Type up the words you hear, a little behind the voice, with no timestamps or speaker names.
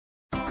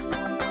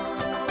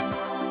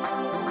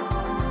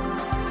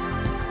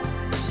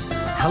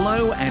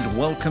Hello and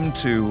welcome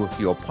to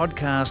your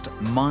podcast,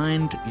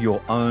 Mind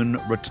Your Own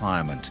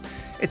Retirement.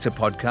 It's a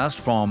podcast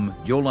from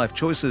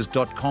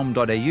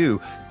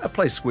yourlifechoices.com.au, a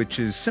place which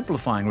is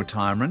simplifying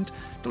retirement,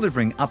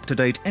 delivering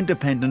up-to-date,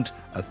 independent,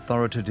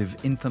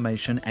 authoritative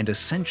information and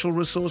essential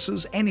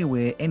resources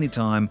anywhere,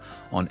 anytime,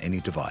 on any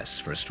device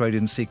for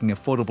Australians seeking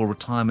affordable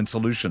retirement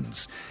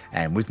solutions.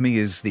 And with me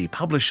is the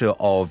publisher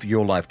of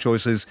Your Life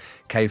Choices,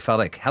 Kay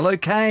Fallick. Hello,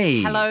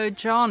 Kay. Hello,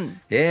 John.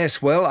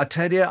 Yes, well, I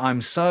tell you, I'm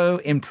so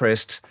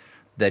impressed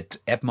that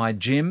at my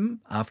gym,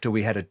 after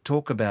we had a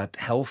talk about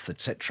health,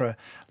 etc.,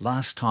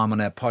 last time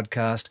on our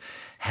podcast,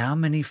 how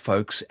many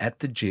folks at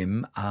the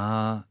gym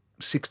are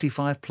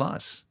 65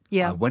 plus?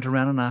 Yeah. I went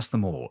around and asked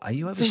them all, are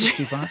you over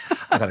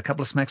 65? I got a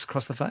couple of smacks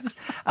across the face.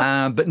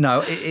 But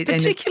no.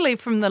 Particularly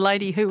from the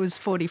lady who was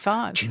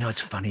 45. Do you know,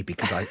 it's funny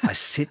because I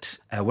sit,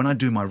 when I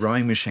do my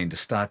rowing machine to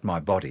start my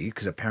body,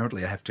 because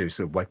apparently I have to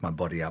sort of wake my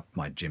body up,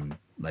 my gym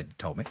lady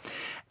told me,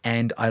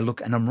 and I look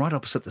and I'm right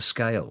opposite the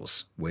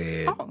scales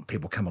where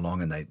people come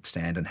along and they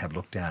stand and have a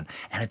look down.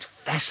 And it's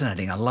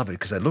fascinating. I love it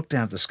because they look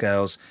down at the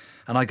scales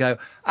and I go,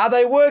 are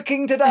they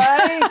working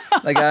today?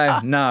 They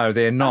go, no,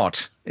 they're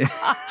not.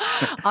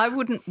 I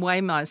wouldn't weigh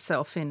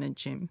myself in a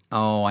gym.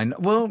 Oh, I know.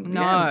 Well,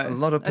 No, yeah, a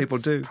lot of people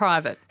it's do.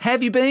 Private.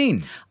 Have you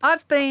been?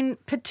 I've been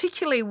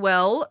particularly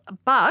well,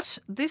 but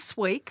this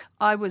week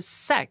I was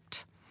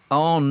sacked.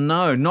 Oh,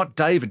 no, not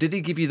David. Did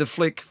he give you the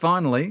flick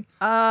finally?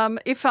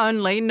 If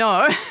only,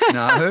 no.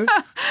 No.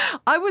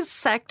 I was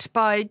sacked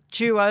by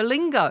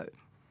Duolingo.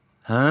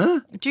 Huh?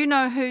 Do you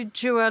know who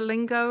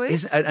Duolingo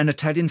is? Is an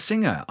Italian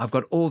singer. I've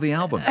got all the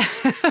albums.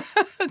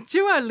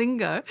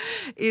 Duolingo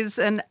is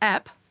an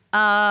app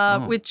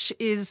which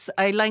is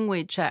a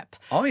language app.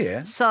 Oh,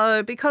 yeah.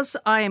 So because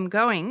I am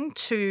going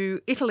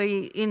to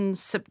Italy in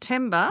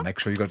September, Make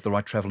sure you got the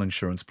right travel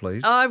insurance,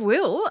 please. I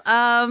will.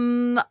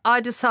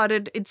 I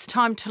decided it's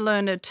time to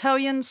learn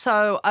Italian,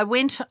 so I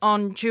went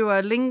on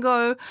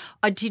Duolingo.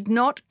 I did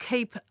not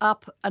keep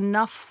up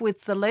enough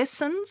with the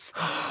lessons.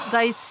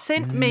 They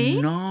sent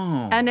me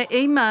an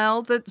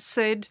email that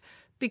said,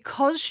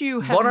 because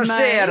you have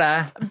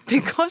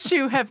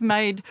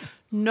made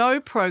no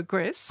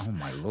progress. Oh,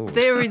 my Lord.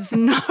 There is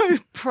no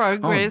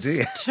progress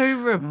to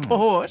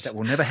report. That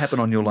will never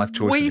happen on Your Life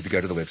Choices We if you go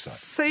to the website.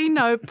 see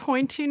no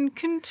point in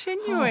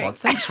continuing. Oh,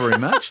 thanks very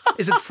much.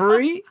 Is it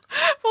free?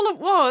 Well, it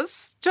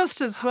was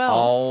just as well.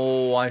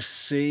 Oh, I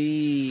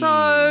see.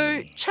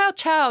 So,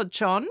 ciao,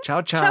 John.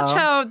 Ciao, ciao.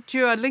 Ciao,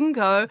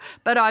 Duolingo.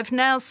 But I've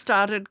now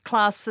started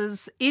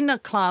classes in a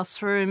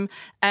classroom,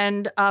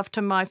 and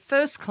after my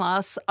first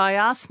class, I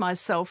asked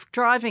myself,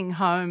 driving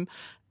home,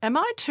 am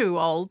I too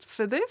old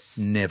for this?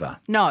 Never.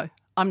 No,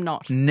 I'm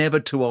not. Never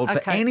too old for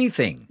Okay.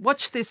 anything.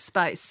 Watch this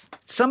space.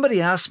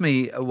 Somebody asked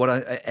me what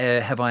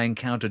have I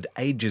encountered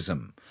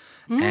ageism,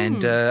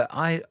 and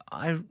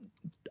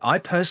I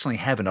personally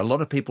haven't. A lot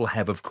of people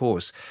have, of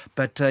course,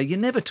 but you're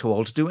never too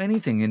old to do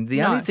anything. And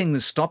the only thing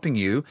that's stopping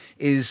you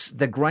is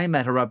the grey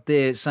matter up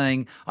there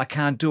saying, I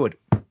can't do it.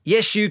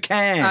 Yes, you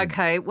can.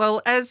 Okay,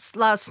 well, as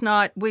last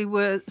night we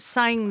were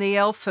saying the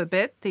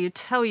alphabet, the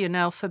Italian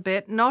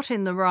alphabet, not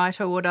in the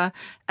right order,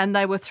 and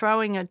they were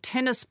throwing a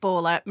tennis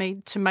ball at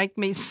me to make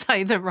me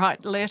say the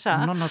right letter.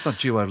 Not the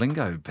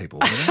Duolingo people,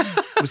 were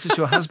they? Was this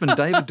your husband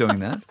David doing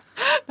that?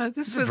 No,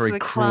 this A was very a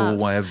cruel class.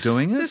 way of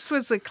doing it. This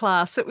was a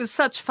class. It was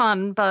such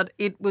fun, but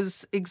it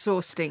was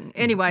exhausting.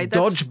 Anyway,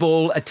 that's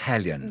Dodgeball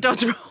Italian.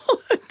 dodgeball.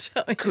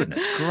 Italian.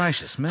 Goodness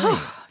gracious me.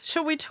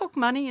 Shall we talk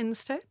money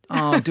instead?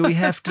 Oh, do we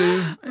have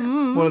to?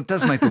 Well, it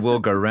does make the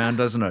world go round,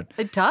 doesn't it?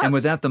 It does. And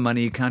without the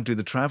money, you can't do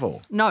the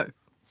travel. No.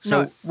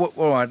 So, No.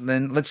 all right,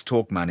 then let's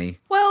talk money.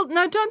 Well,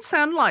 no, don't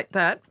sound like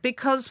that,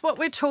 because what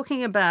we're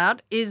talking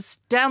about is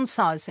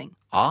downsizing.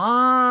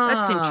 Ah,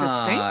 That's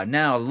interesting.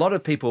 Now, a lot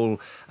of people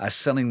are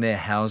selling their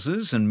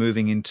houses and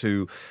moving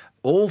into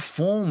all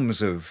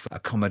forms of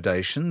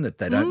accommodation that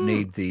they don't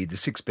need the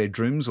 6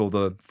 bedrooms or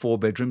the 4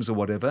 bedrooms or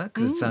whatever,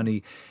 because it's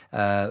only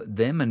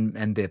them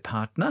and their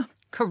partner.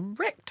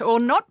 Correct, or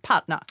not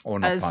partner, Or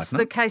not as partner.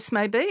 the case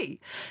may be.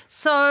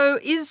 So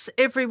is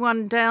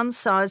everyone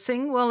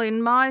downsizing? Well,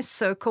 in my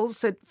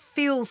circles, it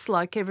feels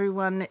like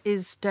everyone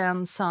is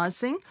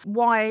downsizing.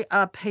 Why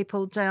are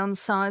people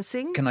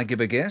downsizing? Can I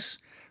give a guess?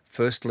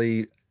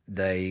 Firstly,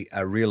 they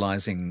are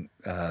realising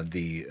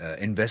the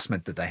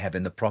investment that they have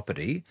in the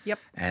property. Yep.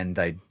 And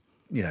they,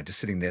 just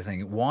sitting there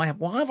thinking, why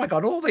have I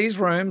got all these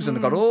rooms and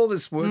I've got all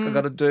this work I've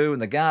got to do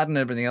and the garden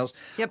and everything else?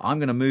 Yep. I'm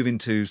going to move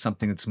into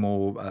something that's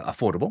more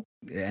affordable.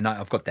 And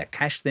I've got that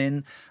cash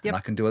then Yep. and I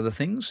can do other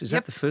things. Is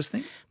that the first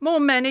thing? More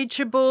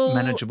manageable.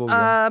 Manageable,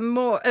 yeah.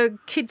 More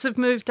kids have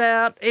moved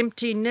out,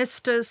 empty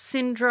nester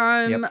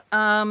syndrome, Yep.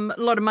 a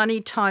lot of money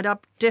tied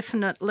up,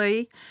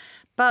 definitely.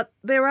 But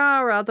there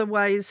are other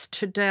ways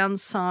to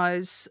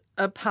downsize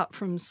apart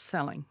from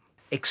selling.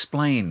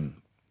 Explain.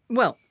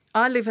 Well,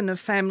 I live in a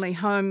family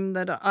home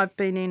that I've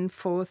been in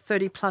for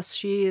 30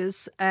 plus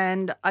years,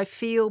 and I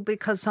feel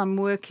because I'm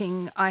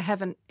working, I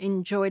haven't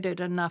enjoyed it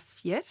enough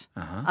yet.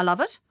 I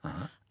love it.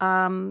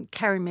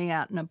 Carry me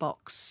out in a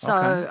box.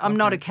 So I'm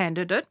not a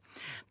candidate.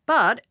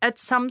 But at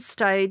some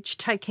stage,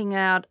 taking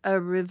out a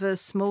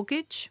reverse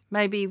mortgage,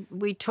 maybe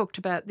we talked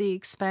about the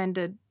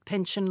expanded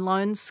pension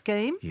loan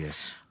scheme.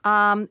 Yes.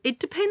 It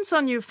depends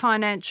on your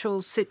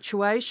financial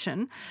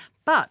situation,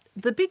 but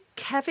the big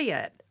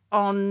caveat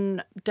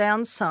on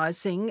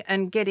downsizing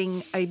and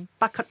getting a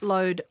bucket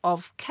load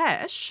of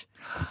cash,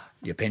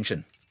 Your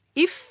pension.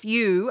 if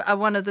you are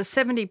one of the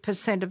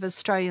 70% of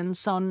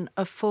Australians on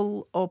a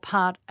full or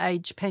part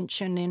age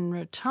pension in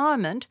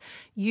retirement,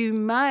 you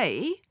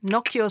may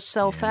knock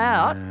yourself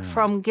out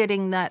from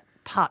getting that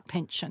part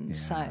pension,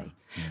 say.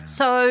 Yeah.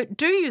 So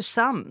do your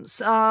sums.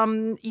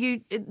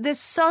 There's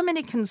so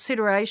many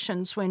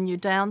considerations when you're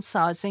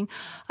downsizing.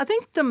 I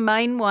think the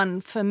main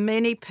one for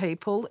many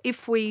people,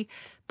 if we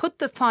put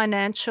the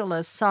financial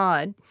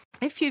aside,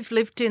 if you've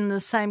lived in the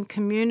same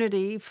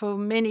community for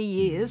many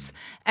years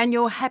and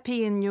you're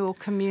happy in your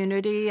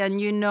community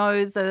and you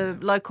know the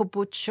local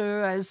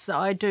butcher, as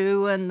I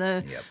do, and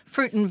the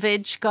fruit and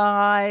veg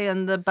guy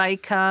and the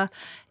baker,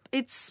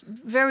 it's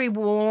very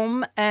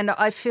warm and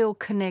I feel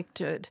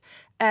connected.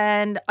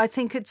 And I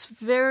think it's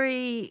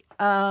very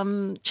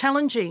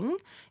challenging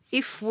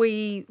if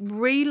we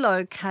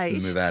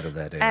relocate. Move out of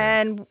that area.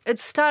 And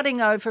it's starting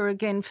over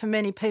again for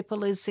many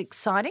people is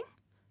exciting.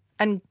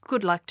 And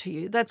good luck to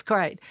you. That's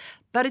great.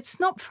 But it's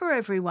not for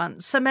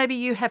everyone. So maybe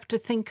you have to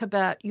think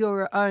about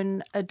your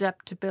own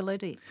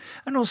adaptability.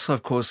 And also,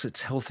 of course,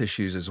 it's health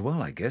issues as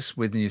well, I guess.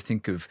 When you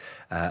think of,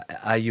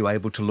 are you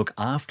able to look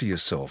after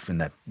yourself in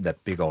that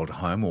big old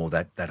home or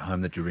that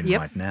home that you're in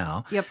right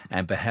now? Yep.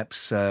 And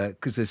perhaps,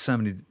 because there's so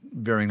many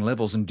varying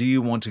levels, and do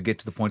you want to get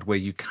to the point where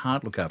you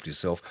can't look after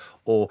yourself?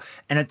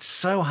 And it's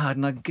so hard,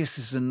 and I guess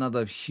this is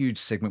another huge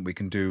segment we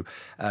can do,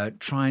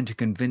 trying to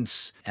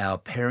convince our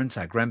parents,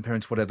 our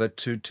grandparents, whatever,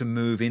 to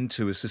move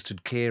into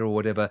assisted care or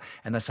whatever,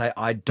 and they say,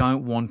 I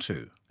don't want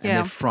to. And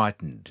they're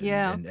frightened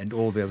and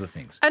all the other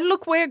things. And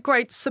look, we're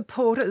great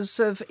supporters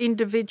of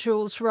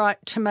individuals' right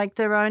to make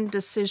their own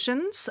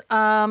decisions.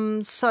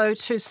 So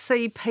to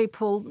see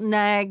people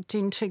nagged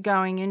into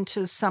going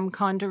into some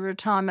kind of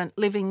retirement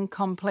living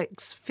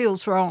complex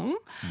feels wrong.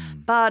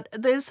 But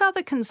there's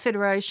other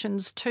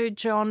considerations too,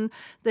 John.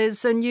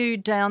 There's a new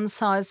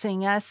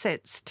downsizing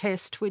assets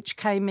test which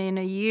came in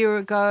a year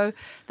ago.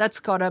 That's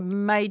got a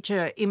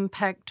major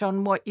impact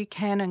on what you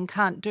can and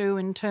can't do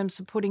in terms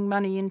of putting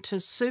money into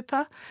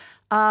super.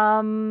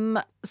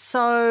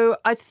 So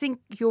I think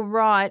you're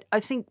right. I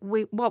think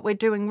what we're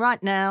doing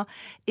right now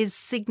is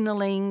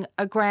signalling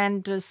a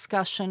grand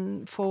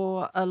discussion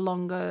for a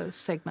longer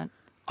segment.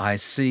 I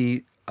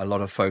see a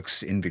lot of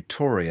folks in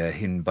Victoria,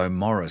 in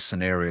Beaumaris,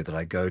 an area that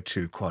I go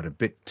to quite a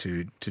bit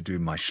to do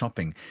my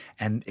shopping.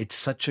 And it's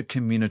such a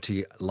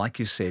community. Like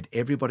you said,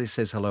 everybody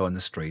says hello in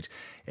the street.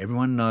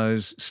 Everyone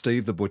knows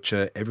Steve the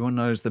butcher. Everyone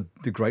knows the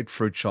great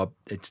fruit shop.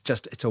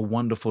 It's a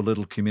wonderful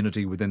little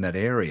community within that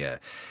area.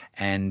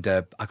 And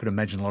I could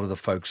imagine a lot of the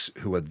folks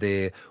who are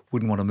there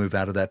wouldn't want to move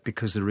out of that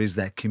because there is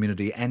that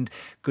community. And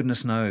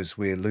goodness knows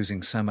we're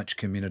losing so much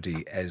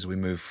community as we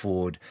move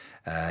forward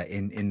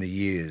in the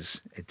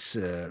years. It's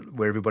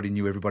where everybody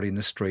knew everybody in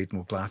the street and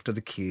looked after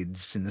the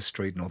kids in the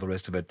street and all the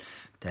rest of it.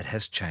 That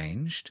has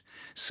changed.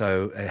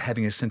 So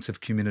having a sense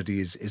of community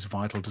is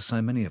vital to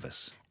so many of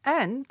us.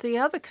 And the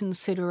other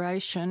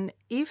consideration,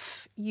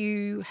 if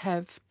you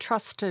have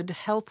trusted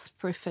health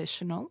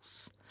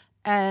professionals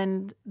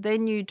and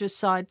then you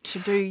decide to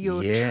do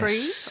your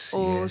tree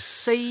or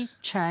sea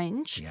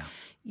change,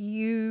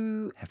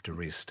 you have to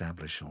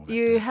reestablish all that.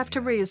 You have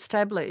to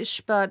reestablish,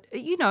 but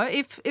you know,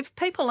 if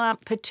people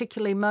aren't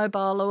particularly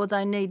mobile or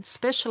they need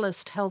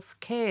specialist health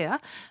care,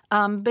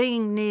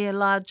 being near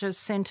larger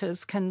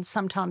centres can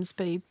sometimes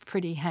be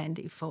pretty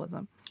handy for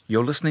them.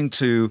 You're listening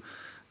to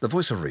the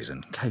voice of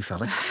reason, Kay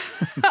Fallick,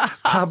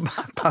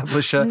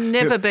 publisher.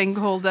 Never been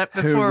called that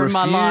before in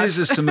my life. Who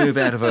refuses to move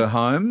out of her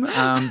home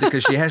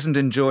because she hasn't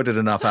enjoyed it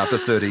enough after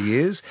 30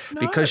 years,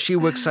 because she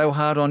worked so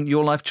hard on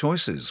Your Life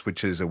Choices,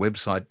 which is a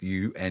website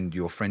you and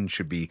your friends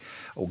should be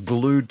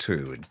glued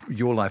to,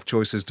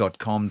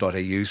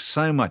 yourlifechoices.com.au.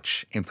 So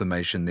much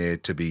information there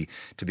to be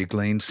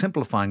gleaned,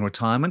 simplifying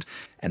retirement.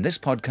 And this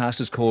podcast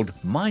is called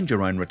Mind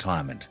Your Own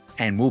Retirement.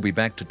 And we'll be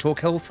back to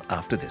talk health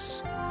after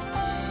this.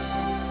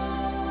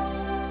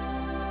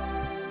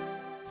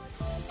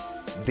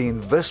 The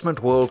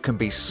investment world can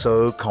be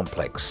so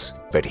complex,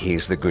 but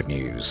here's the good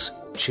news.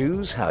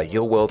 Choose how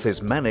your wealth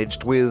is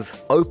managed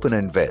with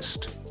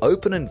OpenInvest.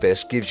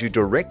 OpenInvest gives you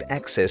direct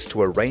access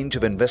to a range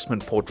of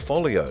investment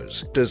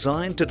portfolios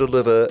designed to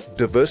deliver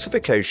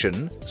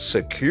diversification,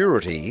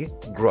 security,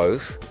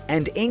 growth,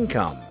 and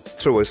income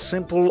through a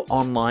simple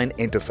online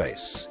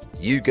interface.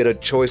 You get a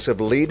choice of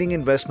leading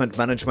investment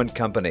management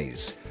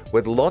companies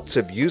with lots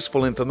of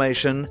useful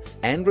information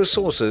and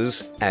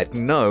resources at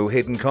no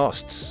hidden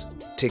costs.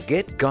 To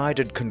get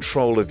guided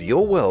control of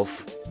your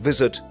wealth,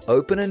 visit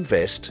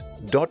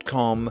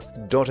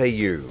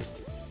openinvest.com.au.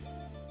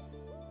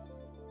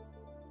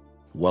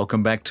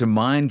 Welcome back to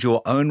Mind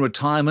Your Own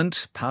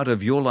Retirement, part of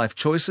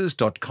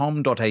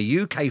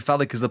yourlifechoices.com.au. Kay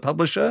Fallick is the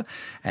publisher,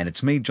 and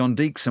it's me, John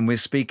Deeks, and we're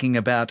speaking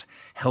about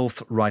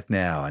health right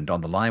now. And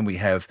on the line we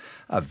have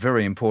a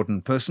very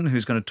important person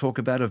who's going to talk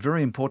about a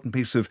very important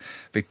piece of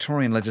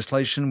Victorian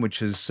legislation which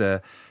has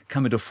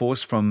come into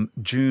force from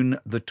June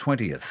the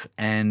 20th.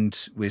 And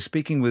we're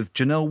speaking with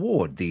Janelle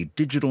Ward, the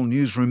digital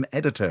newsroom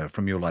editor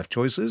from Your Life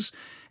Choices.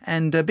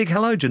 And a big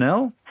hello,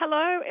 Janelle.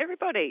 Hello,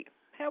 everybody.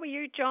 How are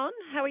you, John?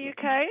 How are you,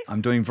 Kay?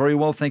 I'm doing very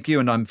well, thank you,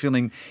 and I'm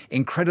feeling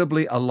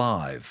incredibly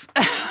alive.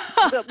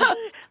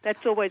 That's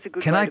always a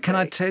good Can way I to can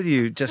I be. tell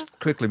you just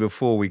quickly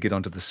before we get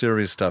onto the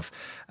serious stuff?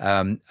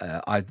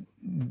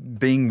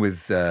 Being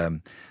with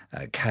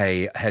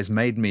Kay has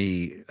made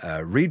me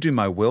redo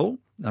my will.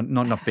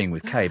 Not being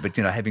with Kay, but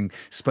having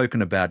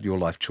spoken about Your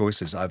Life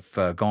Choices,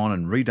 I've gone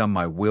and redone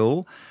my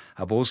will.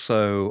 I've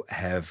also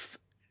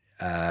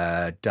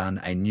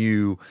done a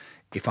new,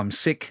 if I'm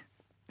sick,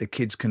 the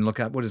kids can look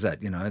up, what is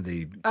that? The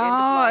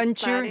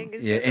enduring.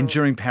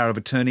 enduring power of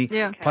attorney.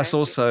 Yeah. Okay. Plus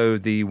also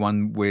the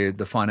one where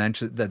the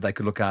financial, that they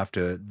could look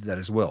after that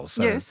as well.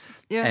 So, Yes,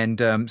 yeah.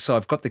 And so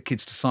I've got the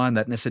kids to sign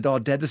that, and they said, "Oh,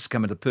 Dad, this has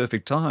come at the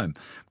perfect time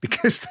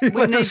because the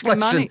We need the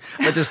money."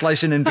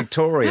 legislation in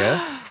Victoria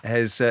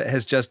has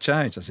just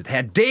changed." I said,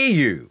 "How dare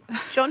you?"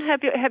 John,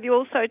 have you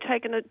also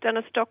done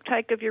a stock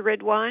take of your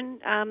red wine?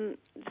 How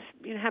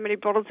many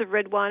bottles of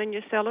red wine in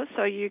your cellar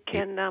so you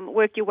can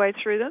work your way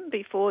through them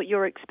before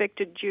your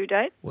expected due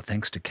date? Well,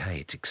 thanks to Kay,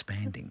 it's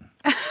expanding.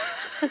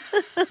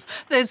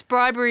 There's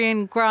bribery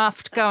and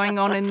graft going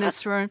on in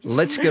this room.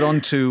 Let's get on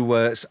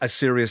to a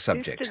serious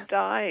subject. Just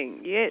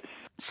dying, yes.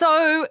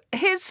 So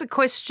here's the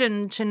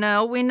question,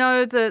 Janelle. We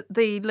know that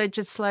the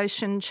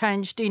legislation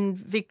changed in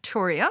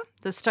Victoria,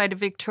 the state of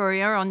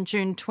Victoria, on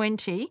June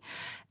 20,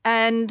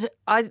 and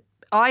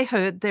I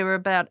heard there were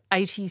about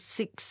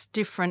 86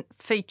 different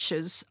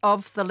features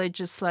of the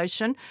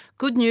legislation.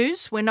 Good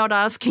news, we're not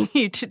asking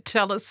you to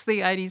tell us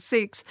the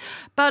 86,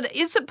 but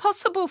is it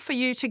possible for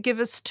you to give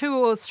us 2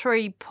 or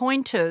 3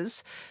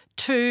 pointers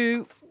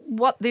to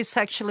what this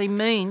actually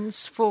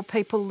means for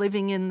people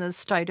living in the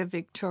state of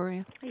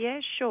Victoria? Yeah,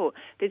 sure.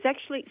 There's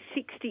actually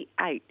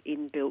 68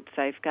 inbuilt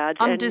safeguards.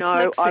 I'm and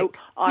dyslexic. No,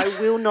 I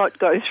will not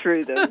go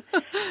through them.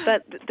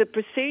 But the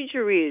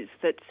procedure is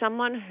that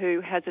someone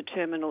who has a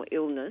terminal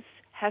illness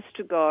has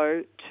to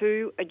go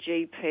to a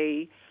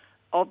GP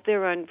of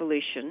their own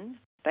volition.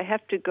 They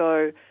have to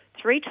go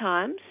 3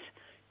 times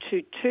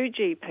to 2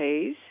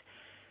 GPs.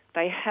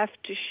 They have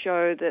to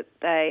show that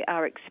they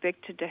are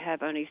expected to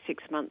have only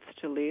 6 months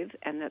to live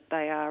and that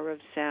they are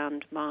of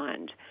sound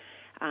mind.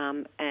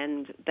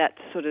 And that's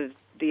sort of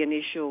the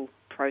initial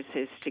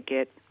process to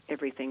get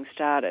everything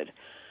started.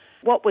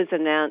 What was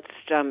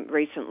announced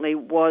recently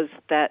was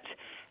that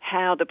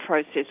how the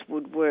process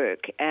would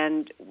work.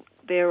 And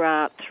there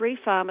are 3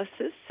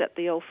 pharmacists at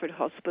the Alfred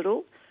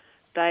Hospital.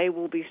 They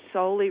will be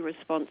solely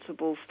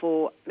responsible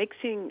for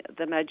mixing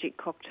the magic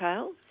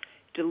cocktail,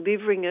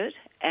 delivering it,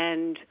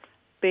 and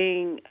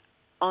being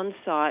on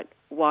site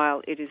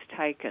while it is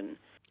taken.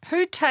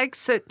 Who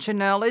takes it,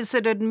 Janelle? Is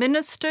it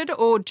administered,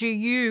 or do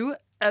you,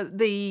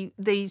 the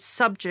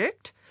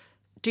subject,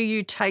 do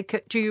you take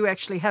it? Do you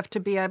actually have to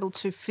be able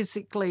to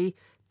physically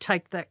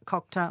take that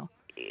cocktail?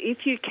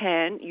 If you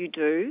can, you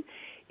do.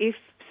 If,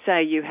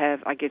 say, you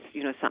have,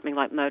 something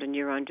like motor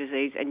neurone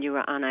disease and you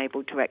are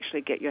unable to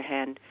actually get your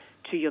hand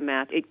to your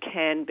mouth, it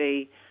can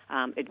be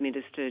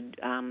administered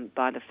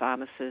by the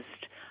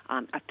pharmacist.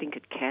 I think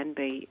it can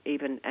be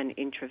even an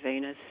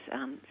intravenous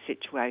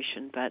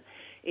situation, but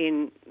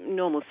in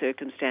normal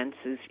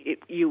circumstances,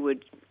 you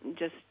would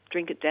just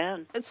drink it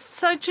down.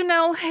 So,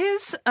 Janelle,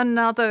 here's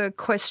another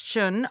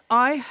question.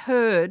 I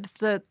heard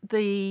that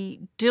the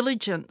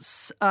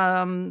diligence,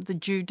 the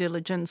due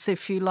diligence,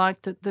 if you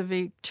like, that the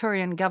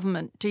Victorian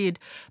government did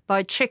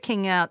by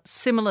checking out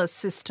similar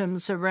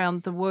systems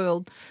around the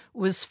world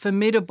was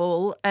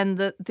formidable, and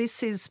that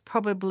this is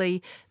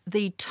probably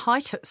the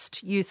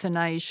tightest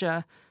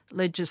euthanasia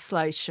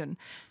legislation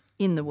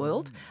in the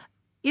world.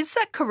 Is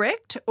that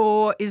correct,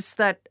 or is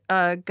that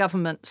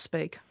government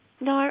speak?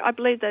 No, I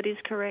believe that is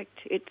correct.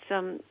 It's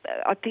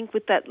I think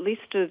with that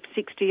list of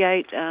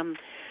 68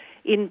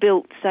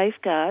 inbuilt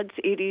safeguards,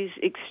 it is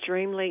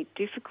extremely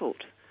difficult.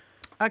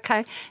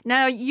 Okay.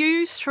 Now,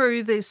 you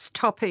threw this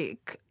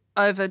topic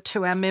over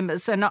to our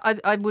members, and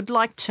I would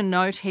like to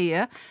note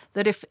here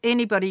that if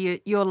anybody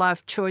at Your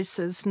Life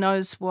Choices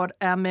knows what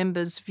our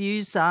members'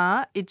 views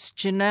are, it's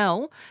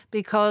Janelle,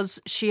 because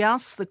she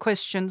asks the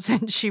questions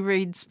and she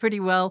reads pretty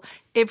well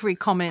every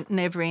comment and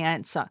every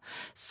answer.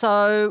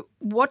 So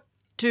what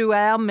do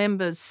our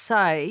members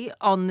say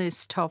on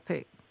this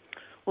topic?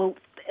 Well,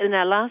 in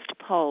our last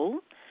poll,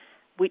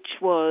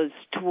 which was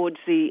towards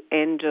the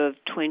end of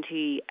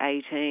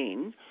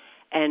 2018,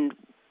 and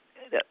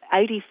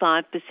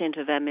 85%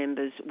 of our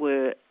members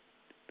were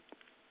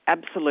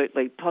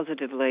absolutely,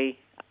 positively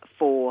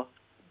for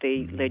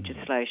the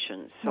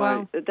legislation. So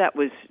wow. That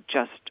was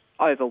just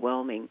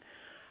overwhelming.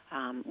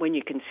 when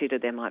you consider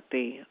there might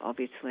be,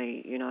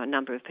 obviously, a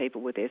number of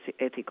people with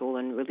ethical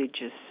and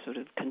religious sort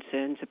of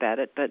concerns about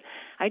it, but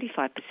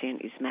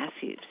 85% is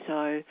massive.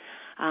 So,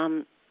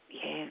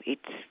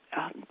 it's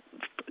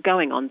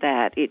going on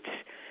that. It's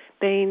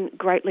been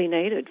greatly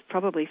needed,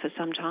 probably for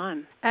some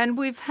time. And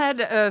we've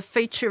had a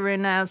feature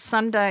in our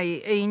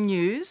Sunday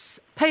e-news.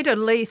 Peter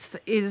Leith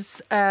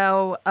is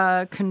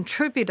our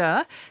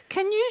contributor.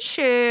 Can you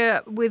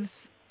share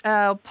with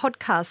our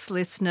podcast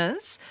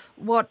listeners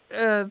what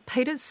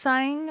Peter's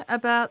saying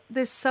about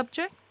this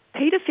subject?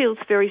 Peter feels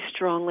very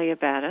strongly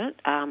about it,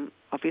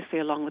 obviously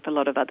along with a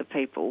lot of other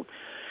people.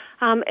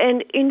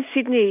 And in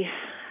Sydney,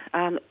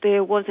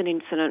 there was an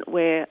incident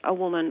where a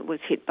woman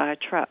was hit by a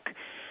truck.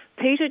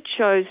 Peter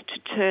chose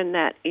to turn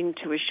that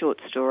into a short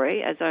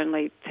story, as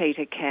only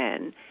Peter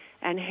can,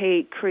 and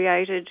he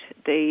created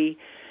the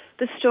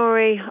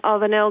story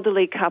of an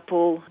elderly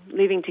couple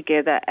living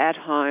together at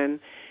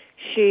home.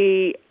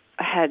 She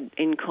had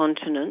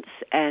incontinence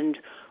and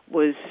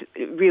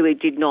really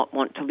did not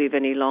want to live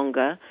any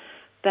longer.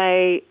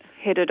 They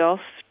headed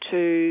off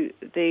to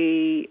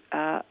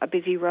a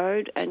busy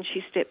road, and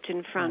she stepped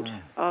in front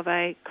of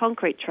a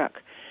concrete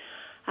truck.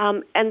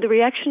 And the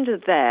reaction to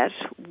that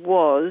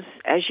was,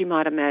 as you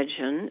might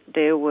imagine,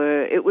 there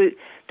were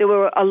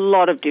a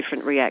lot of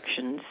different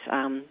reactions.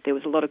 There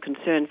was a lot of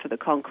concern for the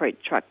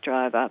concrete truck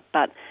driver,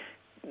 but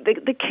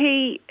the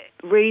key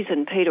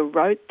reason Peter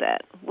wrote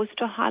that was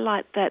to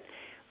highlight that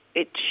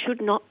it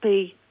should not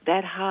be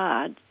that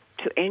hard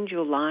to end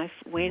your life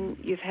when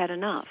you've had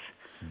enough.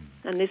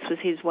 And this was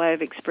his way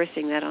of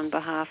expressing that on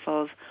behalf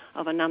of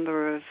a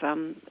number of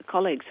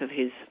colleagues of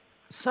his.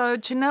 So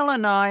Janelle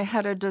and I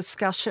had a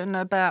discussion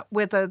about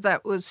whether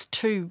that was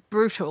too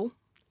brutal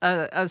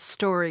a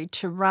story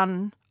to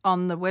run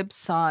on the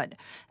website,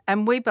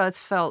 and we both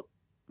felt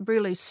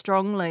really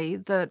strongly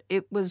that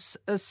it was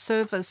a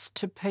service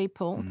to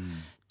people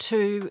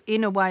to,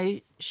 in a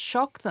way,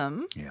 shock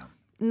them,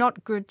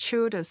 not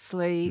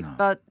gratuitously,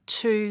 but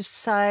to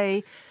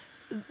say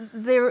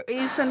there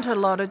isn't a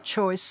lot of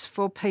choice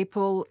for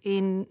people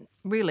in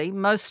really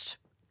most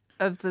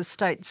of the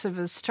states of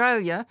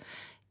Australia.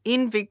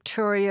 In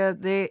Victoria,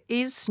 there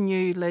is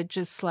new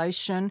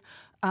legislation.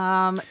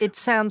 It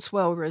sounds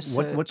well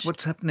researched.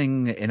 What's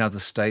happening in other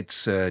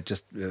states?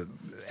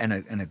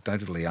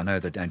 Anecdotally, I know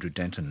that Andrew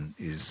Denton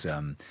is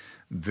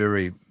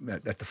very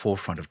at the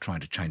forefront of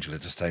trying to change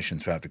legislation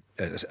throughout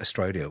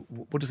Australia.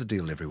 What is the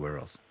deal everywhere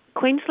else?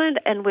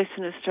 Queensland and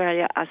Western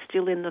Australia are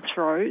still in the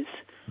throes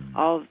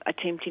of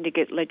attempting to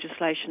get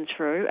legislation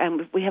through,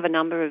 and we have a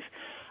number of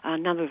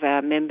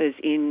our members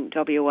in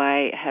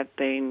WA have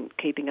been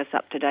keeping us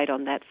up to date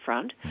on that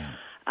front.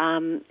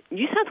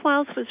 New South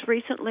Wales was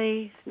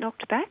recently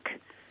knocked back,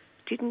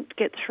 didn't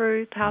get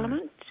through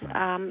Parliament.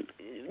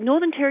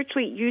 Northern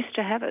Territory used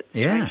to have it,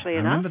 strangely enough.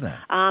 I remember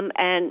that.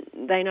 And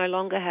they no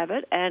longer have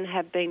it and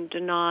have been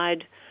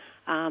denied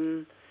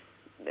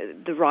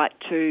the right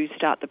to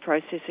start the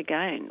process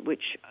again,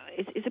 which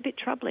is a bit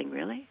troubling,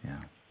 really. Yeah.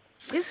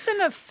 Isn't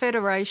a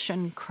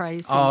federation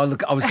crazy? Oh,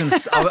 look, I was going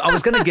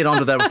to get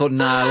onto that. I thought,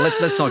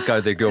 let's not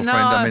go there, girlfriend.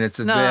 I mean, it's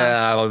a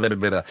little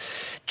bit of...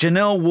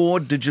 Janelle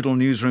Ward, Digital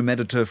Newsroom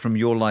Editor from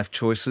Your Life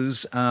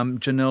Choices.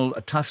 Janelle,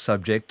 a tough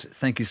subject.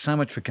 Thank you so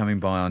much for coming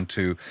by on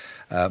to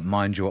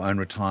Mind Your Own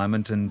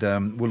Retirement, and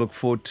we'll look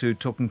forward to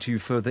talking to you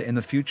further in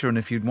the future. And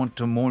if you'd want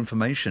more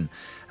information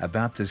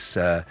about this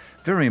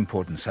very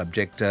important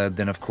subject,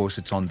 then, of course,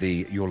 it's on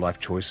the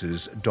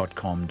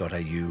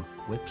yourlifechoices.com.au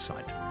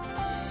website.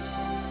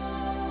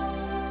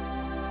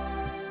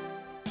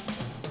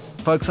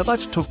 Folks, I'd like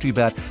to talk to you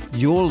about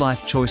Your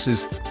Life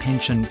Choices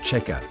Pension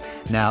Checker.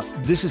 Now,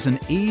 this is an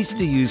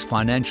easy-to-use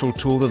financial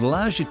tool that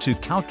allows you to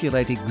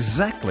calculate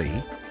exactly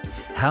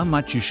how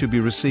much you should be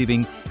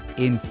receiving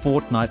in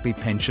fortnightly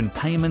pension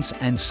payments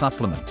and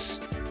supplements.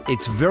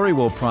 It's very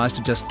well priced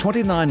at just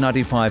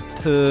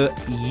 $29.95 per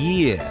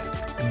year.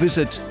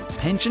 Visit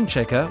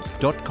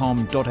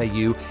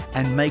pensionchecker.com.au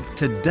and make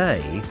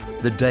today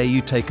the day you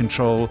take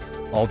control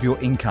of your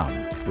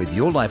income with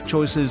Your Life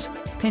Choices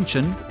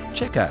Pension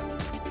Checker.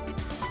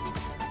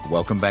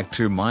 Welcome back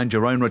to Mind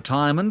Your Own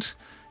Retirement.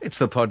 It's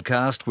the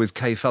podcast with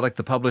Kay Fallick,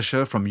 the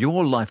publisher, from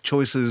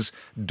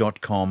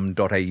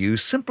yourlifechoices.com.au,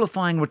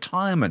 simplifying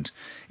retirement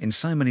in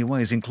so many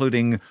ways,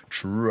 including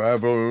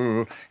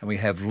travel. And we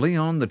have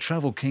Leon, the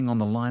travel king, on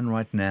the line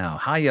right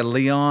now. Hiya,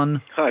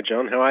 Leon. Hi,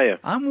 John. How are you?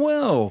 I'm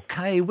well.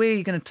 Kay, where are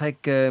you going to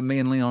take me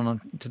and Leon on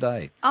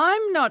today?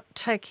 I'm not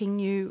taking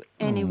you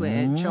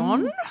anywhere,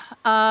 John.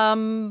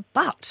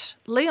 But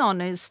Leon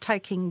is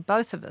taking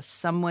both of us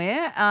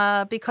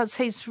somewhere because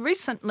he's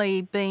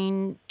recently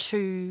been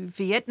to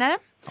Vietnam.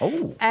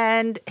 Oh.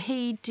 And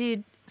he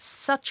did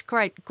such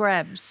great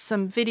grabs,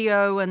 some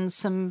video and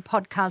some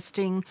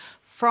podcasting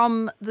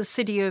from the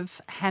city of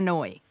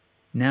Hanoi.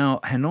 Now,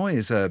 Hanoi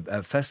is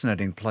a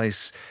fascinating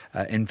place.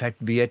 In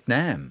fact,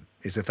 Vietnam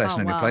is a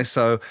fascinating place.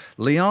 So,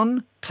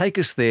 Leon, take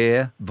us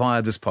there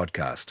via this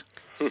podcast.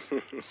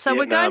 So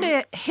we're going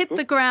to hit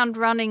the ground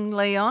running,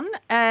 Leon.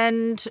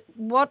 And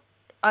what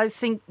I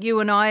think you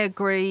and I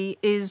agree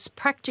is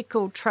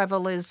practical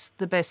travel is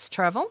the best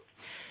travel.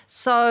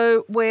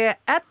 So we're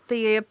at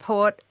the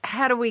airport.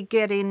 How do we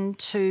get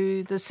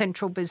into the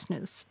central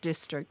business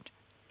district?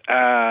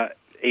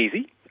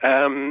 Easy.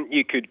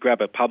 You could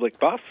grab a public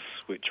bus,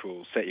 which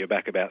will set you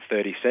back about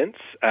 30 cents.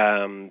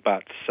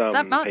 But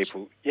That much?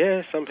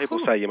 some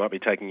people say you might be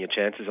taking your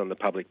chances on the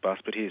public bus,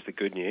 but here's the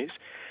good news.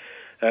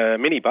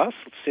 Minibus,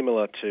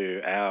 similar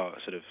to our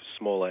sort of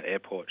smaller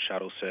airport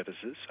shuttle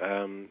services,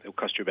 it'll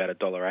cost you about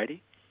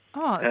 $1.80.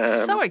 Oh,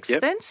 it's so Yep.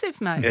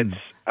 expensive, mate. It's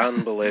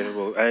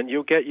unbelievable, and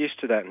you'll get used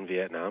to that in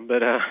Vietnam.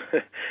 But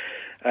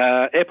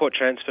airport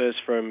transfers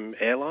from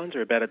airlines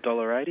are about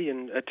 $1.80,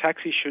 and a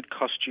taxi should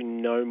cost you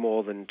no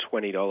more than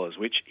 $20,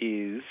 which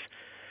is,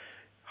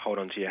 hold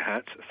on to your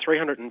hats,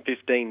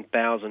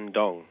 315,000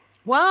 dong.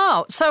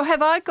 Wow. So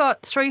have I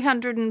got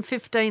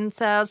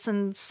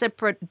 315,000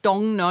 separate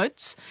dong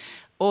notes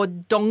or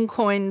dong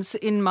coins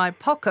in my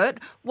pocket?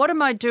 What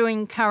am I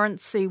doing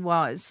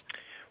currency-wise?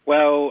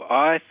 Well,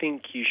 I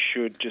think you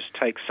should just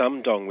take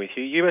some dong with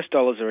you. US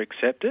dollars are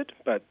accepted,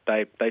 but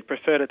they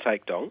prefer to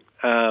take dong.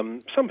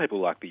 Some people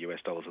like the US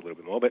dollars a little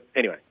bit more, but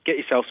anyway, get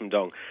yourself some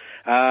dong.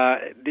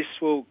 This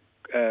will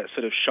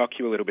sort of shock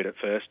you a little bit at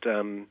first.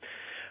 $1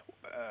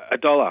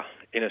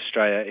 in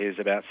Australia is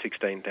about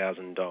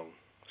 16,000 dong.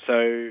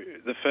 So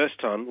the first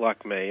time,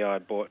 like me, I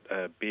bought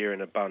a beer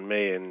and a banh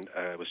mi and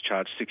was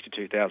charged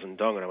 62,000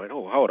 dong, and I went,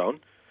 oh, hold on.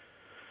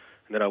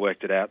 And then I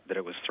worked it out that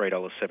it was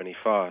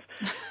 $3.75.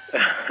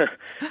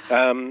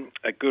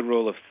 A good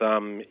rule of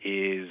thumb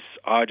is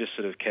I just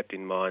sort of kept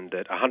in mind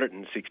that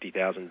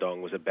 160,000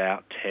 dong was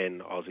about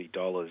 10 Aussie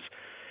dollars.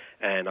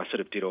 And I sort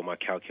of did all my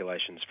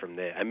calculations from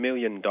there. $1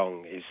 million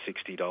dong is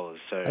 $60.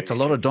 So That's a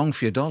lot of dong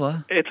for your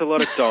dollar. it's a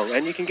lot of dong,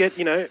 and you can get,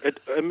 you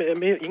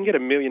can get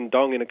 $1 million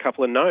dong in a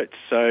couple of notes.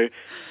 So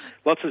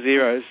lots of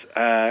zeros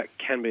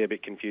can be a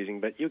bit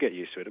confusing, but you'll get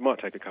used to it. It might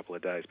take a couple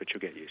of days, but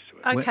you'll get used to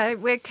it. Okay,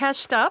 we're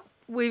cashed up.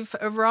 We've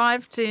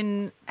arrived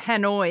in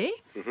Hanoi.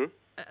 Mm-hmm.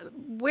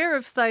 Where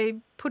have they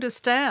put us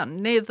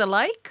down? Near the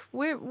lake?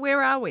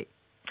 Where are we?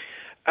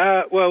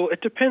 Well, it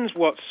depends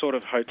what sort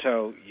of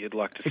hotel you'd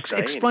like to stay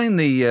in. Explain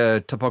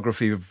the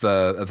topography of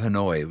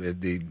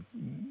Hanoi.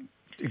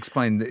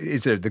 Explain,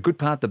 is there the good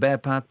part, the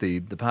bad part,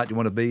 the part you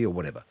want to be, or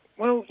whatever?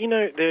 Well,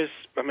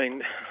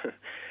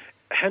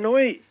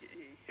 Hanoi,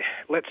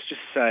 let's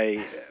just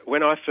say,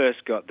 when I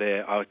first got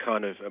there,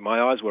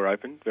 my eyes were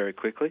open very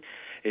quickly.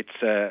 It's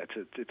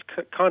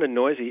kind of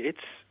noisy.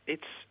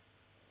 It's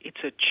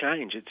a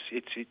change.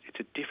 It's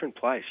a different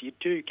place. You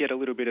do get a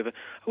little bit of I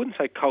wouldn't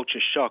say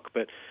culture shock,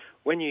 but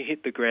when you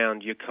hit the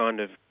ground, you're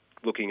kind of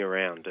looking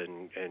around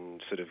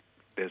and sort of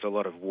there's a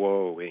lot of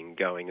whoa-ing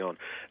going on.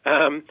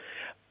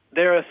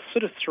 There are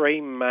sort of three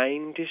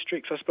main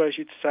districts, I suppose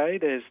you'd say.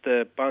 There's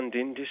the Bun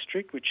Din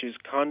district, which is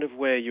kind of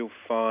where you'll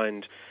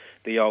find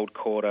the Old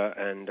Quarter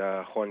and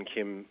Huan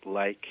Kim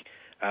Lake.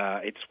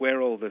 It's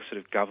where all the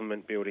sort of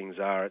government buildings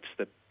are. It's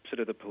the sort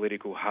of the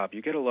political hub.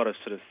 You get a lot of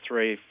sort of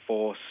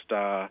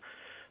 3-4-star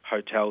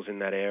hotels in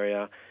that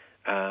area.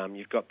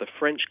 You've got the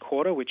French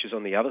Quarter, which is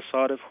on the other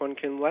side of Huan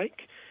Kim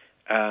Lake.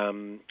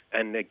 And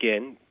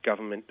again,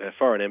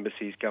 foreign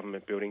embassies,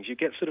 government buildings. You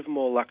get sort of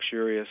more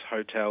luxurious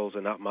hotels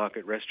and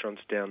upmarket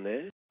restaurants down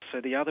there.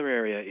 So the other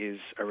area is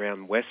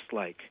around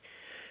Westlake.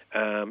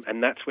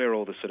 And that's where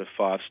all the sort of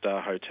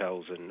 5-star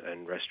hotels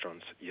and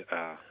restaurants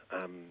are.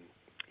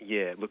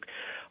 Look,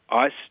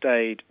 I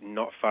stayed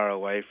not far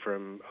away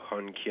from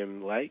Huan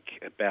Kim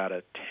Lake, about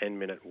a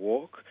 10-minute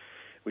walk,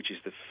 which is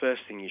the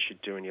first thing you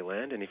should do when you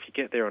land. And if you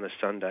get there on a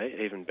Sunday,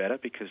 even better,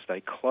 because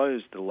they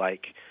close the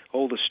lake,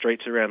 all the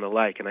streets around the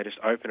lake, and they just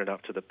open it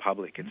up to the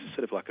public. It's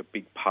sort of like a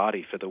big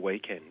party for the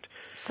weekend.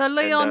 So,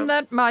 Leon,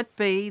 that might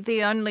be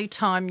the only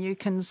time you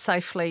can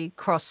safely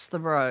cross the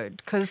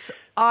road, because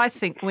I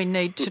think we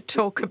need to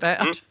talk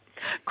about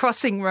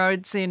crossing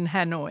roads in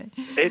Hanoi.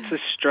 It's a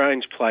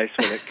strange place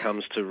when it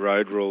comes to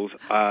road rules,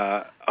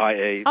 i.e.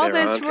 there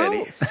aren't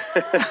rules.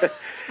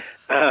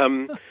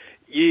 any.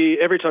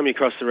 Every time you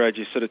cross the road,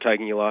 you're sort of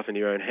taking your life into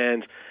your own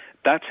hands.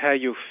 That's how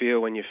you'll feel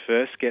when you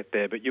first get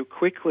there, but you'll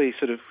quickly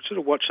sort of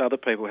watch other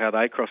people, how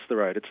they cross the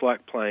road. It's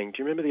like playing, do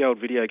you remember the old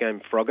video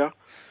game Frogger?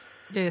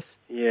 Yes.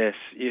 Yes.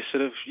 You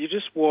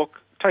just walk,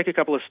 take a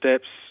couple of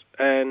steps,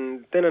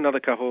 and then another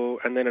couple,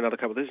 and then another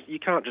couple. You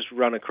can't just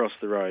run across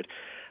the road.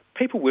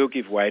 People will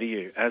give way to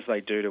you, as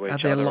they do to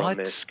each other on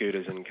their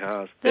scooters and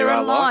cars. There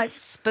are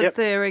lights, but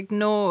they're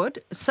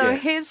ignored. So Yeah.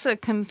 here's a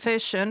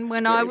confession.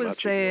 When Very I was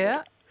much there,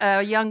 ignored.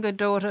 our younger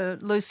daughter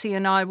Lucy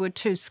and I were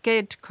too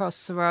scared to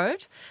cross the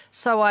road,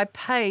 so I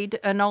paid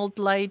an old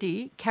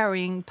lady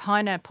carrying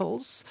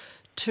pineapples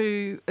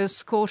to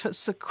escort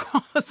us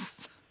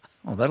across.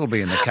 Oh, that'll be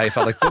in the Kay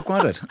Fullick book,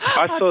 won't it?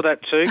 I saw that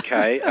too,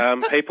 Kay.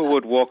 People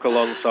would walk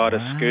alongside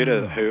a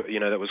scooter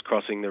that was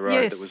crossing the road.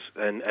 Yes.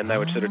 And they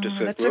would sort of just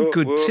that's a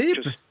good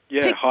tip.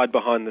 hide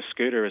behind the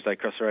scooter as they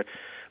cross the road.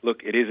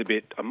 look, it is a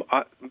bit.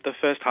 The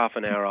first half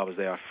an hour I was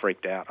there, I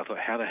freaked out. I thought,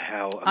 how the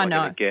hell am I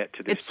going to get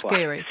to this it's place?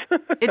 Scary.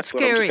 It's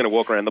scary. I'm just going to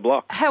walk around the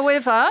block.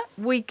 However,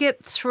 we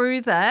get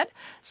through that.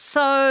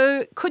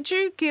 So could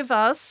you give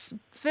us,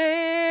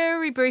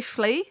 very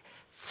briefly,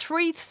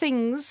 3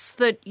 things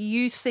that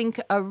you think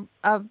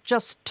are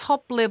just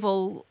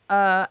top-level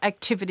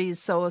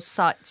activities or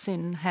sites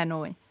in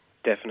Hanoi?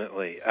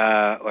 Definitely.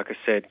 Like I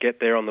said, get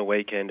there on the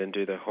weekend and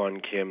do the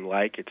Hoan Kiem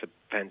Lake. It's a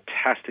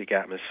fantastic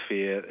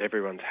atmosphere.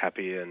 Everyone's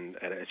happy, and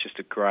it's just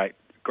a great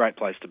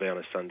place to be on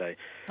a Sunday.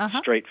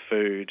 Street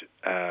food,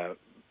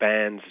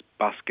 bands,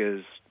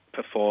 buskers,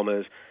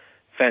 performers,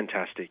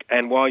 fantastic.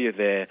 And while you're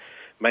there,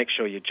 make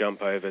sure you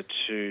jump over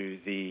to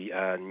the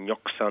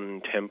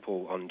Nyoksan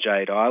Temple on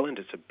Jade Island.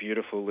 It's a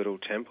beautiful little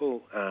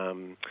temple,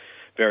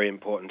 very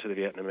important to the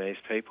Vietnamese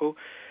people.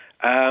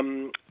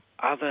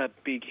 Other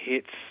big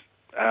hits,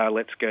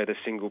 let's go to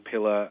Single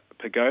Pillar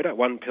Pagoda,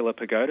 One Pillar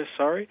Pagoda,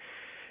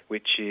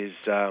 which is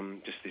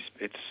just this,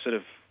 it's sort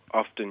of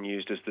often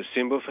used as the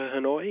symbol for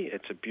Hanoi.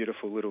 It's a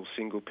beautiful little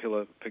single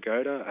pillar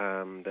pagoda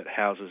that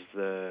houses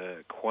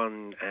the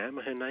Kwan Am,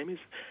 her name is,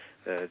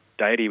 the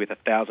deity with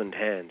 1,000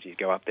 hands. You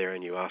go up there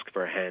and you ask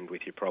for a hand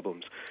with your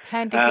problems.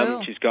 Handy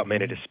girl. She's got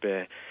many to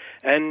spare.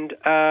 And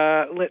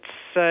let's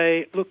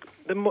say, look,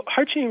 the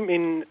Ho Chi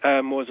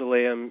Minh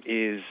Mausoleum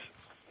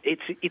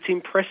it's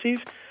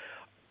impressive.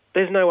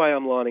 There's no way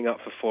I'm lining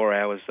up for 4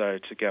 hours, though,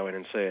 to go in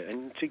and see it.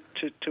 And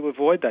to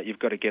avoid that, you've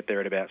got to get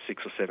there at about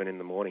 6 or 7 in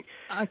the morning.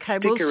 Okay,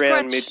 Stick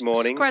around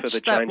mid-morning for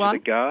the change of the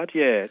guard.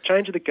 Yeah,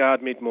 change of the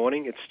guard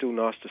mid-morning. It's still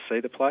nice to see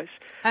the place.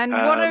 And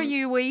what are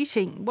you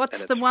eating?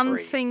 What's the one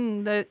free.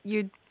 thing that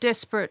you're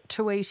desperate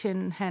to eat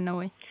in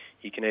Hanoi?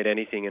 You can eat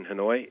anything in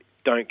Hanoi.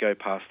 Don't go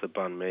past the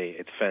banh mi.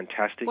 It's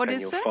fantastic, What and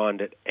is you'll it?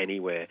 find it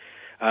anywhere.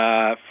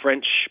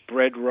 French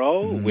bread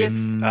roll with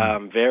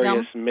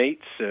various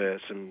meats,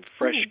 some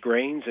fresh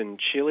greens and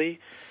chili.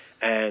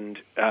 And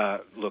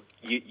look,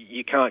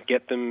 you can't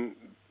get them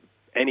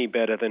any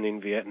better than in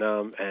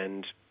Vietnam.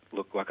 And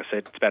look, like I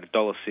said, it's about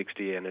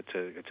 $1.60, and it's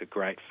a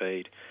great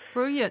feed.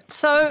 Brilliant.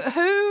 So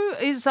who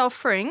is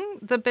offering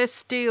the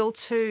best deal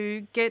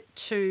to get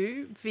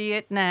to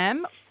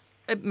Vietnam?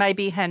 It may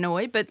be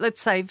Hanoi, but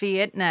let's say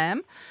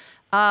Vietnam.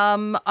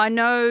 I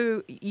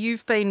know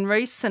you've been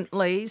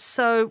recently,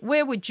 so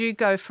where would you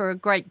go for a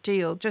great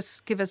deal?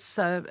 Just give us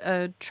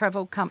a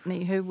travel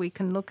company who we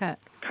can look at.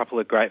 A couple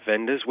of great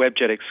vendors.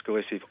 Webjet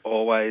Exclusive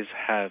always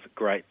have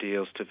great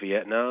deals to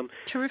Vietnam.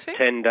 Terrific.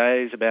 10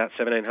 days, about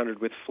 1,700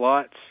 with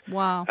flights.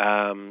 Wow.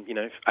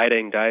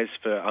 18 days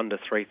for under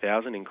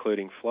 3,000,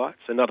 including flights.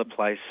 Another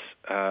place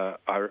I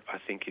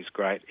think is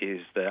great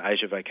is the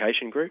Asia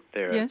Vacation Group.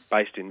 They're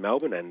based in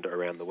Melbourne and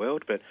around the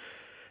world, but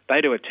they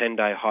do a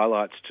 10-day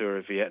highlights tour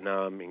of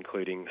Vietnam,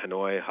 including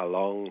Hanoi, Ha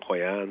Long,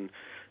 Hoi An,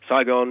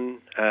 Saigon.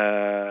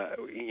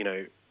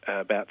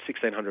 About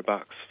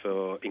 $1,600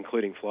 for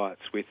including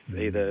flights with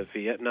either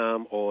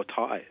Vietnam or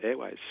Thai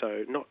Airways.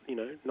 So not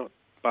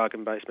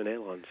bargain basement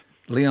airlines.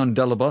 Leon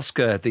Della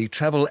Bosca, the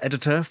travel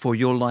editor for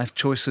Your Life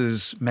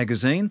Choices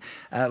magazine.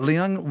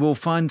 Leon, we'll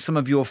find some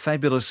of your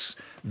fabulous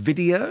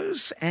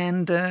videos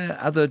and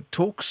other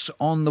talks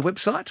on the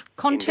website.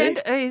 Content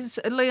is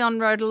Leon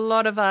wrote a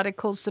lot of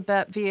articles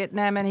about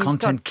Vietnam, and he's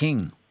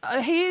king.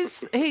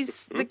 He's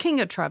the king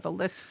of travel.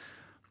 That's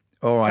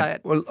all right.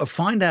 Well,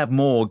 find out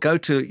more. Go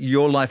to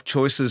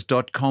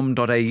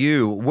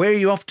yourlifechoices.com.au. Where are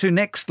you off to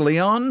next,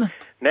 Leon?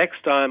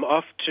 Next, I'm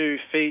off to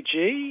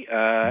Fiji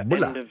end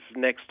of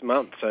next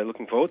month. So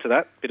looking forward to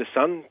that. Bit of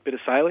sun, bit of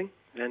sailing,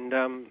 and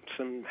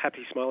some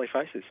happy, smiley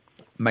faces.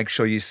 Make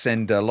sure you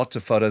send lots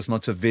of photos,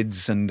 lots of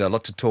vids, and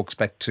lots of talks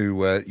back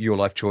to Your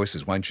Life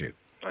Choices, won't you?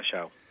 I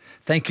shall.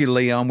 Thank you,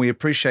 Leon. We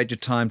appreciate your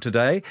time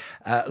today.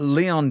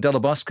 Leon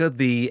Della Bosca,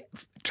 the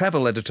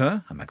travel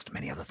editor, amongst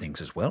many other things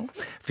as well,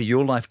 for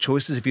Your Life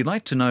Choices. If you'd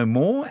like to know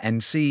more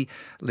and see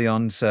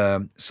Leon's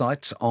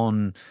sites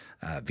on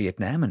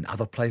Vietnam and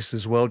other places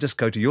as well, just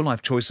go to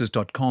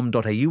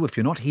yourlifechoices.com.au if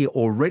you're not here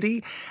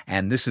already.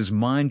 And this is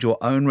Mind Your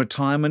Own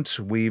Retirement.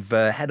 We've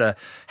had a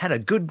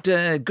good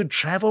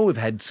travel. We've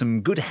had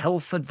some good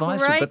health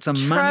advice. We've got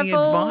some money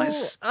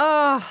advice.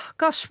 Oh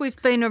gosh, we've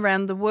been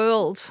around the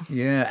world.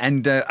 Yeah,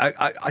 and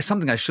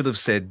something I should have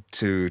said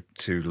to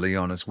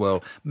Leon as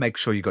well. Make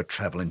sure you got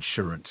travel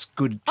insurance,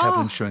 good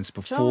travel insurance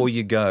before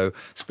you go,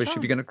 especially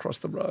if you're going to cross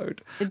the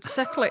road.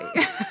 Exactly.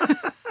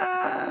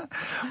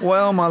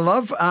 Well, my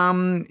love,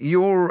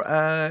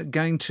 you're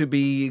going to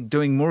be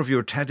doing more of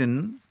your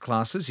Italian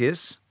classes,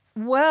 yes?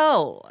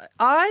 Well,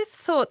 I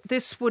thought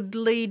this would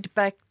lead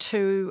back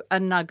to a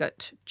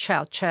nugget.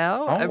 Ciao,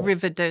 ciao,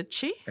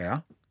 arrivederci. Yeah.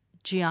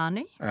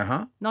 Gianni.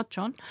 Not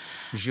John.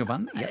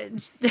 Giovanni. Yeah.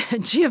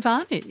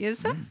 Giovanni,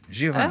 is it?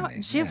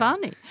 Giovanni.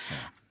 Giovanni. Yeah.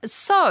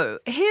 So,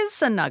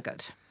 here's a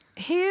nugget.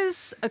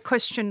 Here's a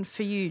question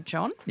for you,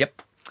 John.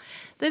 Yep.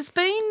 There's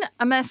been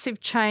a massive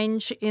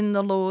change in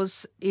the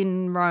laws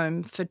in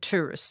Rome for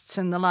tourists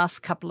in the last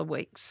couple of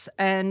weeks,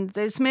 and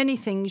there's many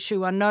things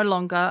you are no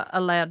longer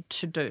allowed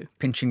to do.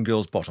 Pinching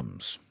girls'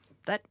 bottoms.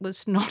 that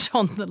was not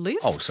on the list.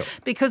 Oh, sorry.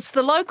 Because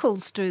the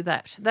locals do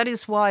that. That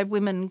is why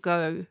women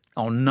go.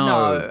 Oh,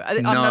 no.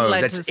 I'm not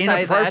allowed that's to say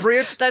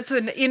inappropriate. that. That's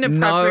an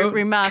inappropriate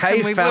remark, and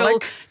we will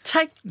K-phallic.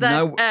 take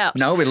that out.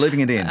 No, we're leaving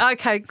it in.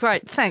 Okay,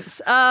 great,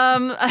 thanks.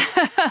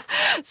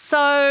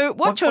 So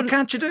what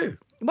can't you do?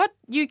 What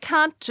you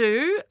can't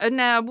do,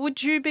 now,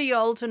 would you be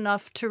old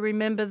enough to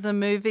remember the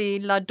movie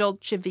La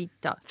Dolce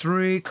Vita?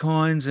 3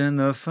 coins in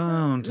the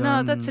fountain.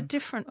 No, that's a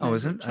different movie. Oh,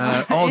 is it?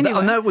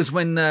 Anyway. No, it was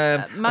when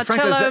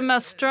Marcello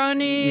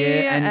Mastroni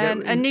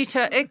and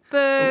Anita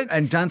Ekberg.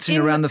 And dancing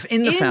around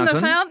in the fountain.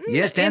 In the fountain?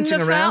 Yes, dancing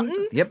in the around.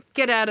 Fountain. Yep.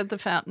 Get out of the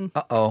fountain.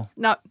 Uh-oh.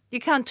 No, you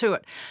can't do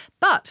it.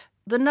 But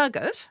the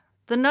nugget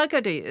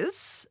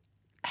is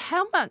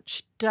how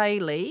much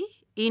daily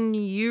in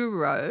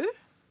euro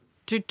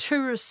do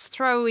tourists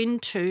throw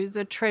into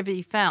the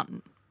Trevi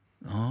Fountain?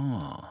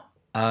 Over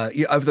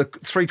the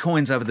 3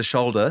 coins over the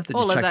shoulder that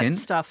All you of chuck that in.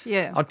 stuff,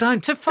 yeah. Oh,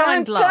 to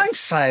find love. Don't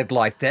say it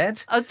like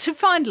that. To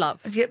find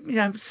love.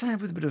 Yeah, say it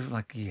with a bit of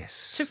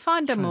yes. To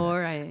find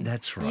amore.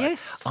 That's right.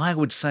 Yes. I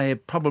would say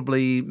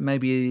probably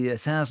maybe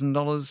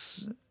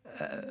 $1,000,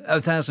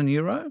 1,000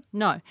 euro.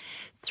 No,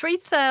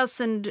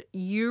 3,000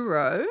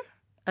 euro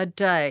a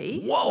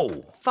day.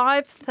 Whoa.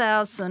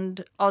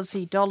 5,000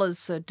 Aussie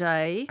dollars a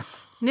day,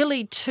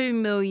 nearly 2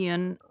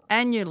 million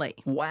annually.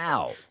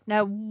 Wow.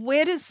 Now,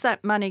 where does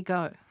that money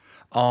go?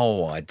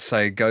 Oh, I'd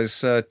say it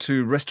goes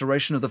to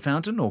restoration of the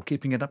fountain or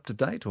keeping it up to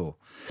date or...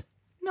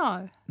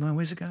 No,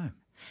 where's it go?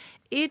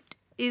 it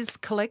is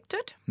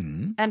collected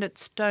and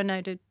it's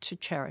donated to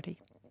charity.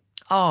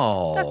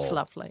 Oh. That's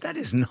lovely. That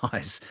is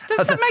nice.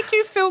 Does that make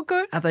you feel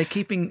good? Are they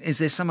is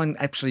there someone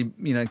actually,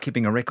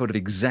 keeping a record of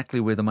exactly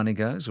where the money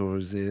goes, or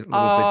is there a little bit...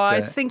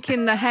 I think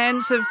in the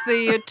hands of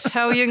the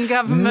Italian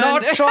government.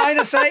 Not trying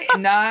to say...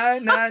 No.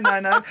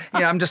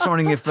 Yeah, I'm just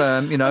wondering if,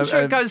 I'm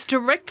sure it goes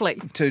directly.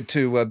 To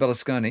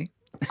Berlusconi.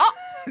 Oh.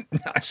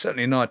 No,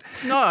 certainly not.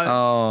 No.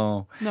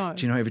 Oh. No.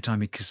 Do you know every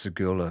time you kiss a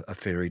girl, a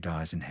fairy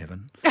dies in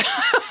heaven?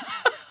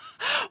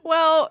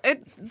 Well,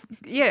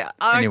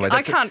 Anyway,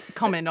 I can't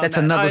comment on that. That's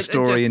another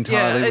story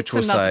entirely, which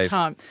we'll it's another save.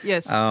 time.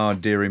 Yes. Oh,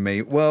 dearie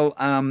me. Well,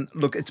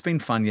 look, it's been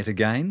fun yet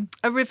again.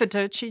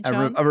 Arrivederci,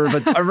 John.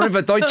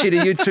 Arrivederci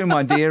to you too,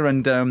 my dear,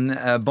 and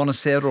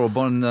buonasera or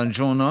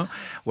buongiorno,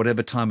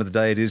 whatever time of the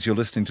day it is you're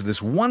listening to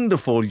this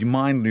wonderful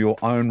Mind Your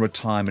Own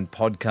Retirement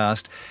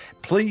podcast.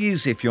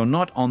 Please, if you're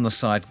not on the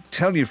site,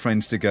 tell your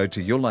friends to go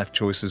to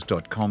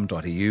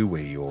yourlifechoices.com.au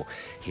where you'll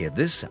hear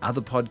this, other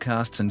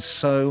podcasts and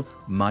so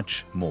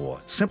much more.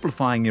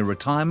 Simplifying your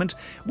retirement.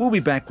 We'll be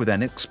back with our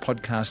next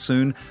podcast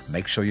soon.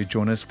 Make sure you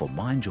join us for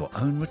Mind Your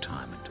Own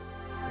Retirement.